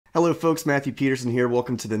Hello folks, Matthew Peterson here.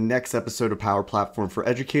 Welcome to the next episode of Power Platform for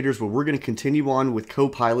Educators, where we're going to continue on with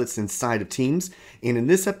copilots inside of Teams. And in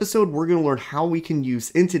this episode, we're going to learn how we can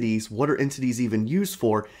use entities, what are entities even used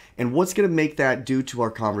for, and what's going to make that do to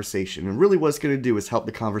our conversation. And really what it's going to do is help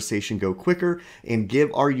the conversation go quicker and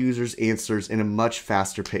give our users answers in a much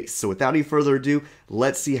faster pace. So without any further ado,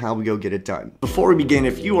 let's see how we go get it done. Before we begin,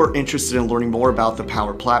 if you are interested in learning more about the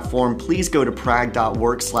Power Platform, please go to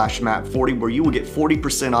prag.works/map40, where you will get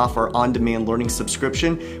 40% off our on-demand learning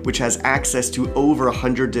subscription, which has access to over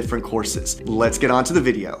 100 different courses. Let's get on to the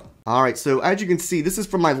video. Alright, so as you can see, this is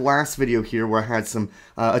from my last video here where I had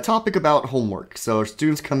a topic about homework. So our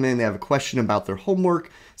students come in, they have a question about their homework,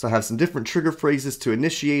 so I have some different trigger phrases to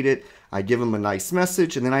initiate it. I give them a nice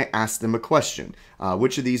message, and then I ask them a question.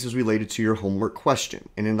 Which of these is related to your homework question?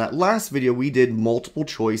 And in that last video, we did multiple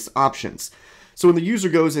choice options. So when the user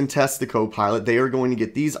goes and tests the Copilot, they are going to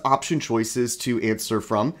get these option choices to answer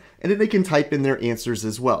from, and then they can type in their answers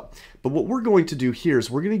as well. But what we're going to do here is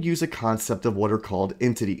we're going to use a concept of what are called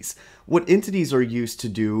entities. What entities are used to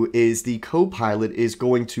do is the Copilot is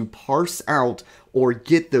going to parse out or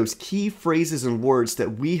get those key phrases and words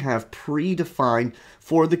that we have predefined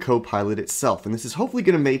for the Copilot itself. And this is hopefully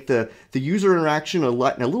going to make the user interaction a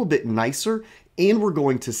little bit nicer, and we're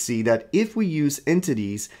going to see that if we use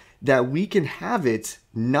entities, that we can have it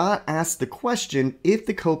not ask the question if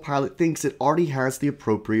the Copilot thinks it already has the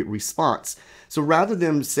appropriate response. So rather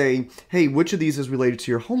than saying, hey, which of these is related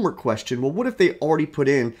to your homework question? Well, what if they already put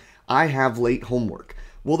in, I have late homework?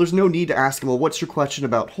 Well, there's no need to ask them, well, what's your question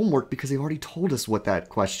about homework? Because they already told us what that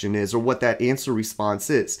question is or what that answer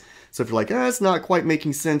response is. So if you're like, it's not quite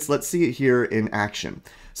making sense, let's see it here in action.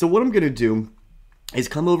 So what I'm going to do is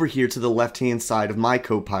come over here to the left-hand side of my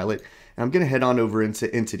Copilot, and I'm going to head on over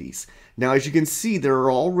into entities. Now, as you can see, there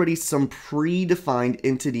are already some predefined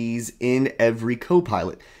entities in every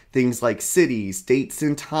Copilot. Things like cities, dates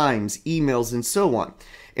and times, emails, and so on.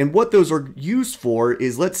 And what those are used for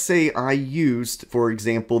is, let's say I used, for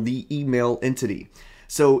example, the email entity.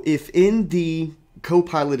 So if in the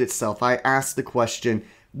Copilot itself, I ask the question,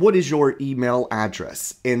 what is your email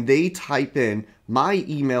address? And they type in, my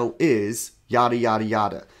email is yada, yada,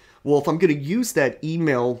 yada. Well, if I'm going to use that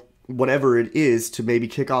email, whatever it is, to maybe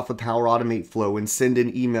kick off a Power Automate flow and send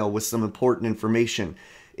an email with some important information,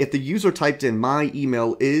 if the user typed in my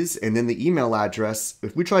email is and then the email address,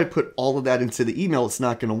 if we try to put all of that into the email, it's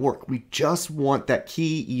not going to work. We just want that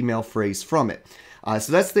key email phrase from it.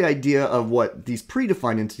 So that's the idea of what these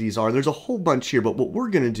predefined entities are. There's a whole bunch here, but what we're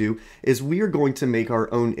going to do is we are going to make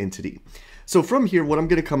our own entity. So from here, what I'm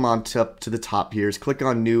going to come on to the top here is click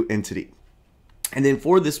on New Entity. And then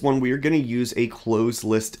for this one, we are going to use a closed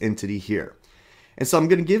list entity here. And so I'm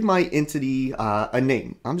going to give my entity a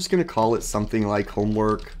name. I'm just going to call it something like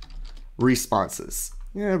homework responses.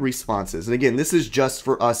 Yeah, responses. And again, this is just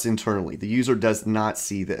for us internally. The user does not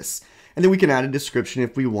see this. And then we can add a description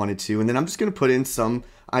if we wanted to. And then I'm just going to put in some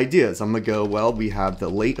ideas. I'm going to go, well, we have the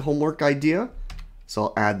late homework idea. So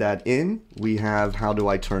I'll add that in. We have how do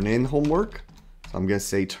I turn in homework. So I'm going to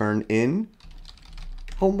say turn in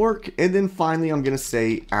homework, and then finally I'm going to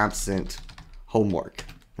say absent homework.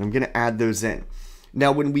 I'm going to add those in.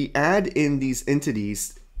 Now when we add in these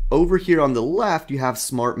entities, over here on the left you have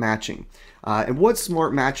smart matching. And what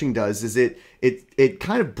smart matching does is it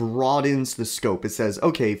kind of broadens the scope. It says,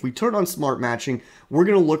 okay, if we turn on smart matching, we're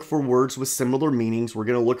going to look for words with similar meanings. We're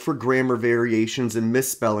going to look for grammar variations and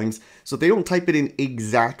misspellings. So if they don't type it in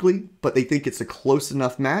exactly, but they think it's a close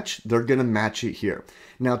enough match, they're going to match it here.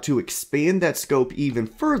 Now to expand that scope even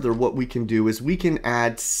further, what we can do is we can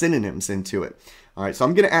add synonyms into it. All right, so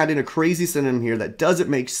I'm going to add in a crazy synonym here that doesn't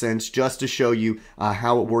make sense, just to show you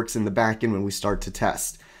how it works in the back end when we start to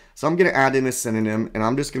test. So I'm going to add in a synonym, and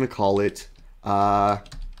I'm just going to call it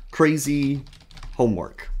crazy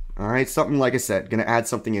homework. All right, something like I said, going to add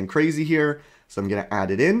something in crazy here. So I'm going to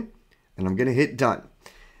add it in, and I'm going to hit done.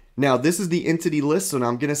 Now this is the entity list, so now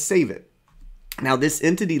I'm going to save it. Now this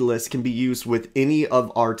entity list can be used with any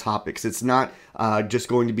of our topics. It's not just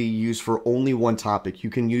going to be used for only one topic. You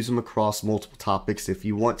can use them across multiple topics if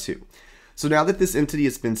you want to. So now that this entity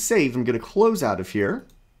has been saved, I'm going to close out of here.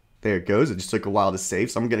 There it goes. It just took a while to save.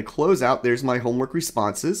 So I'm going to close out. There's my homework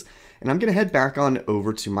responses. And I'm going to head back on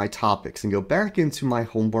over to my topics and go back into my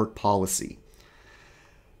homework policy.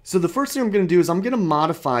 So the first thing I'm going to do is I'm going to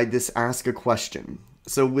modify this ask a question.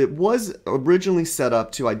 So it was originally set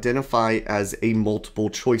up to identify as a multiple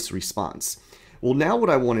choice response. Well, now what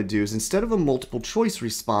I want to do is instead of a multiple choice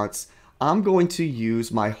response, I'm going to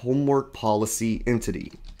use my homework policy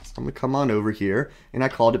entity. So I'm going to come on over here, and I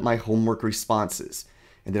called it my homework responses.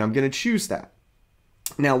 And then I'm going to choose that.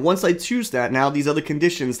 Now, once I choose that, now these other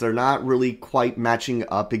conditions, they're not really quite matching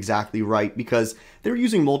up exactly right because they're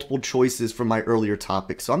using multiple choices from my earlier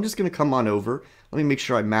topic. So I'm just going to come on over. Let me make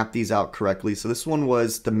sure I map these out correctly. So this one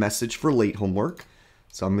was the message for late homework.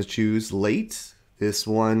 So I'm going to choose late. This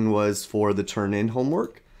one was for the turn in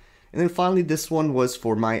homework. And then finally, this one was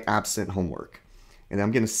for my absent homework. And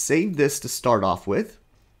I'm going to save this to start off with,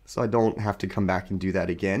 so I don't have to come back and do that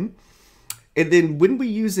again. And then when we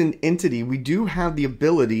use an entity, we do have the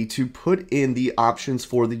ability to put in the options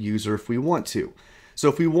for the user if we want to. So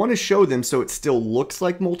if we want to show them so it still looks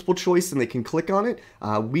like multiple choice and they can click on it,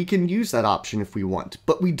 we can use that option if we want,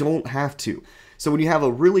 but we don't have to. So when you have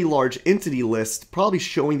a really large entity list, probably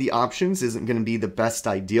showing the options isn't going to be the best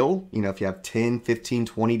ideal. You know, if you have 10, 15,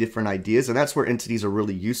 20 different ideas, and that's where entities are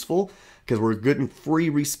really useful, because we're getting free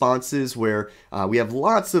responses where we have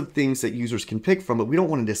lots of things that users can pick from, but we don't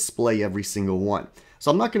want to display every single one. So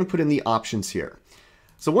I'm not going to put in the options here.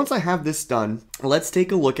 So once I have this done, let's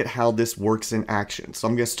take a look at how this works in action. So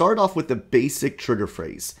I'm going to start off with the basic trigger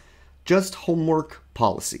phrase, just homework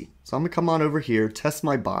policy. So I'm going to come on over here, test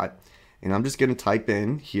my bot, and I'm just going to type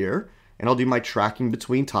in here, and I'll do my tracking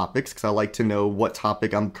between topics because I like to know what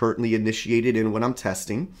topic I'm currently initiated in when I'm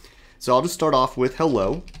testing. So I'll just start off with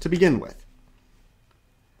hello to begin with.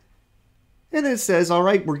 And then it says, all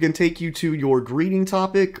right, we're going to take you to your greeting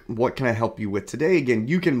topic. What can I help you with today? Again,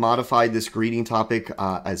 you can modify this greeting topic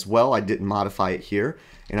as well. I didn't modify it here.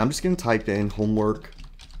 And I'm just going to type in homework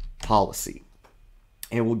policy.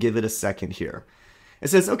 And we'll give it a second here. It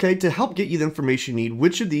says, okay, to help get you the information you need,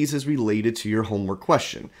 which of these is related to your homework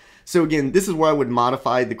question? So again, this is where I would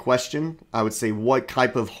modify the question. I would say, what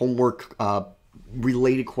type of homework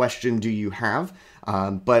related question do you have?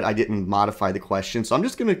 But I didn't modify the question. So I'm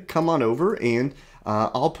just going to come on over and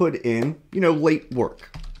I'll put in, late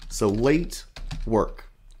work. So late work.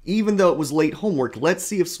 Even though it was late homework, let's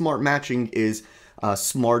see if smart matching is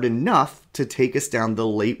smart enough to take us down the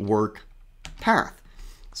late work path.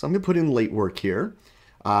 So I'm going to put in late work here.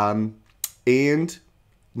 And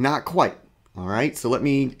not quite. All right. So let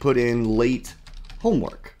me put in late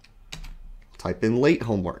homework. Type in late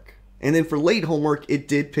homework. And then for late homework, it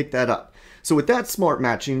did pick that up. So with that smart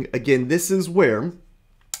matching, again, this is where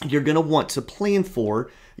you're going to want to plan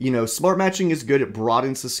for, smart matching is good. It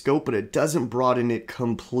broadens the scope, but it doesn't broaden it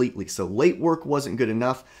completely. So late work wasn't good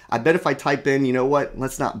enough. I bet if I type in,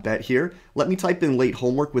 let's not bet here. Let me type in late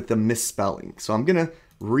homework with the misspelling. So I'm going to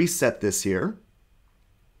reset this here.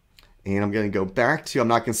 And I'm going to go back to, I'm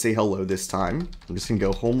not going to say hello this time. I'm just going to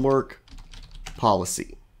go homework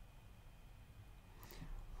policy.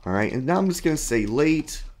 All right, and now I'm just going to say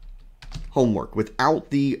late homework without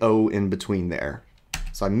the O in between there.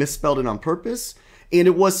 So I misspelled it on purpose, and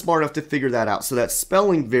it was smart enough to figure that out. So that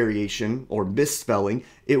spelling variation or misspelling,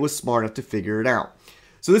 it was smart enough to figure it out.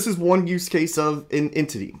 So this is one use case of an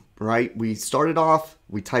entity, right? We started off,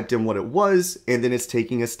 we typed in what it was, and then it's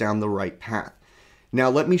taking us down the right path. Now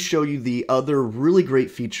let me show you the other really great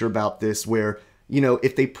feature about this where,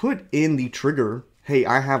 if they put in the trigger, hey,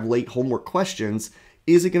 I have late homework questions,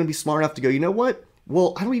 is it going to be smart enough to go, you know what?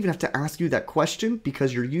 Well, I don't even have to ask you that question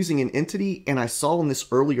because you're using an entity, and I saw in this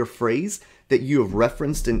earlier phrase that you have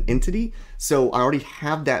referenced an entity, so I already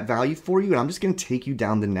have that value for you, and I'm just going to take you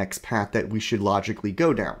down the next path that we should logically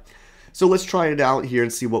go down. So let's try it out here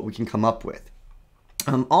and see what we can come up with.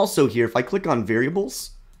 Also here, if I click on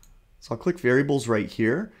variables, so I'll click variables right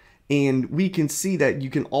here, and we can see that you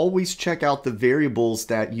can always check out the variables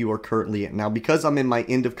that you are currently in. Now, because I'm in my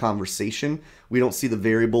end of conversation, we don't see the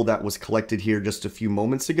variable that was collected here just a few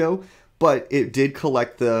moments ago, but it did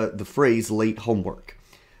collect the phrase late homework.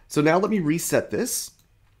 So now let me reset this.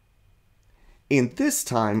 And this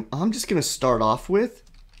time, I'm just going to start off with,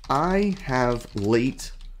 I have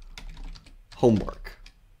late homework.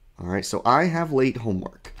 All right, so I have late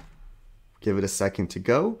homework. Give it a second to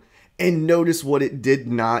go. And notice what it did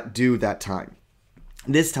not do that time.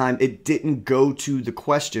 This time, it didn't go to the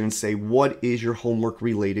question and say, what is your homework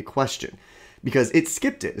related question? Because it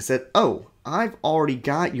skipped it. It said, oh, I've already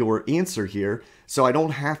got your answer here, so I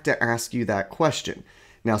don't have to ask you that question.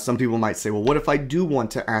 Now, some people might say, well, what if I do want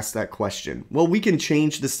to ask that question? Well, we can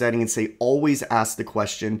change the setting and say, always ask the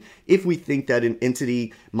question. If we think that an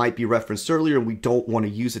entity might be referenced earlier and we don't want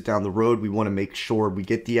to use it down the road, we want to make sure we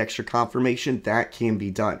get the extra confirmation, that can be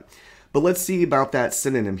done. But let's see about that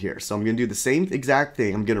synonym here. So I'm going to do the same exact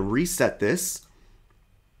thing. I'm going to reset this.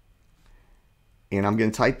 And I'm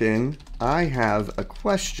going to type in, I have a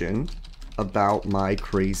question about my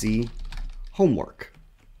crazy homework.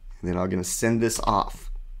 And then I'm going to send this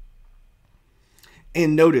off.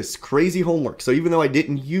 And notice crazy homework. So even though I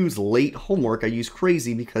didn't use late homework, I used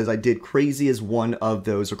crazy because I did crazy as one of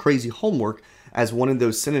those, or crazy homework as one of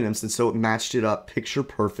those synonyms. And so it matched it up picture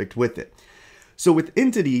perfect with it. So with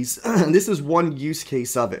entities, this is one use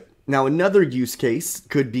case of it. Now, another use case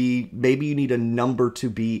could be maybe you need a number to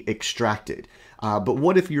be extracted. But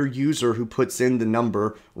what if your user who puts in the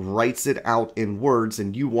number writes it out in words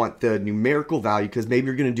and you want the numerical value because maybe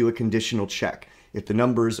you're going to do a conditional check. If the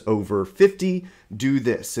number is over 50, do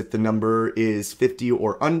this. If the number is 50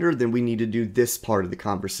 or under, then we need to do this part of the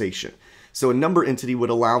conversation. So a number entity would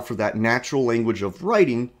allow for that natural language of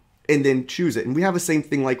writing and then choose it. And we have the same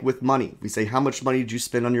thing like with money. We say, how much money did you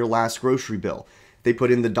spend on your last grocery bill? They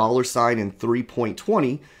put in the dollar sign and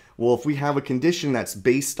 3.20. Well, if we have a condition that's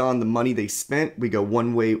based on the money they spent, we go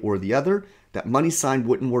one way or the other. That money sign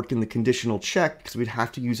wouldn't work in the conditional check because we'd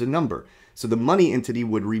have to use a number. So the money entity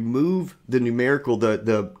would remove the numerical,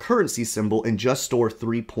 the currency symbol, and just store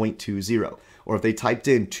 3.20. Or if they typed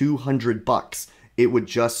in $200, it would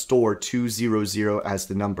just store 200 as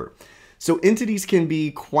the number. So entities can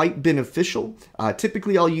be quite beneficial.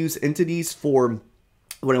 Typically, I'll use entities for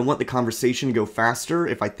when I want the conversation to go faster,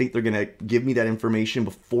 if I think they're going to give me that information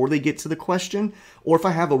before they get to the question, or if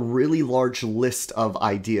I have a really large list of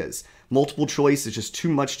ideas. Multiple choice is just too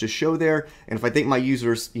much to show there, and if I think my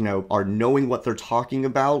users, are knowing what they're talking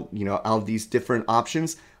about, out of these different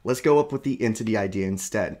options, let's go up with the entity idea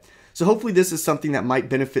instead. So hopefully this is something that might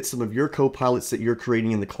benefit some of your copilots that you're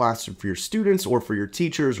creating in the classroom for your students or for your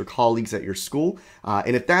teachers or colleagues at your school.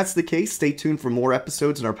 And if that's the case, stay tuned for more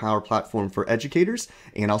episodes in our Power Platform for Educators,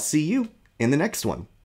 and I'll see you in the next one.